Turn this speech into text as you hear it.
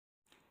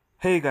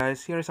Hey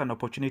guys, here is an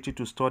opportunity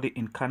to study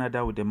in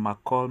Canada with the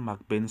McCall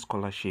MacBain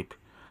scholarship.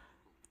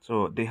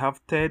 So they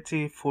have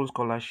 30 full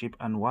scholarship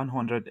and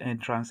 100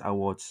 entrance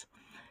awards.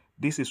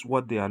 This is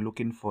what they are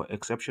looking for: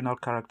 exceptional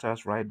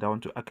characters right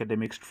down to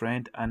academic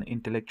strength and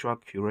intellectual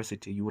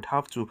curiosity. You would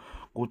have to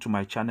go to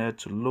my channel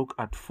to look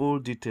at full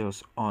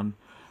details on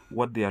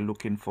what they are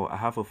looking for. I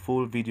have a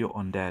full video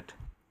on that.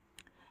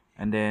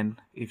 And then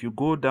if you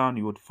go down,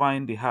 you would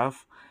find they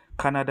have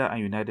Canada and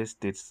United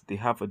States. They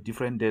have a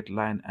different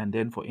deadline. And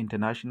then for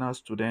international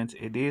students,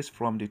 it is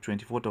from the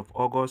 24th of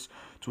August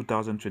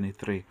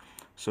 2023.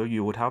 So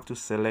you would have to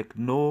select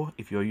no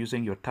if you're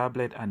using your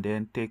tablet, and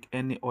then take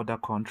any other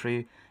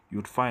country.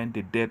 You'd find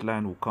the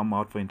deadline will come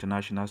out for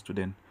international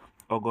student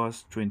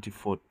August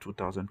 24th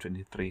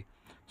 2023.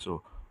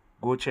 So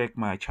go check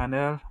my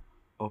channel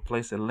or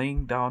place a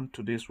link down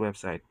to this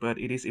website. But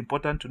it is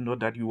important to note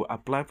that you will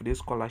apply for this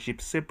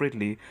scholarship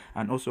separately,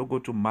 and also go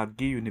to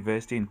McGill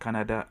University in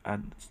Canada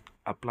and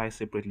apply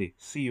separately.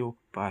 See you.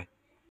 Bye.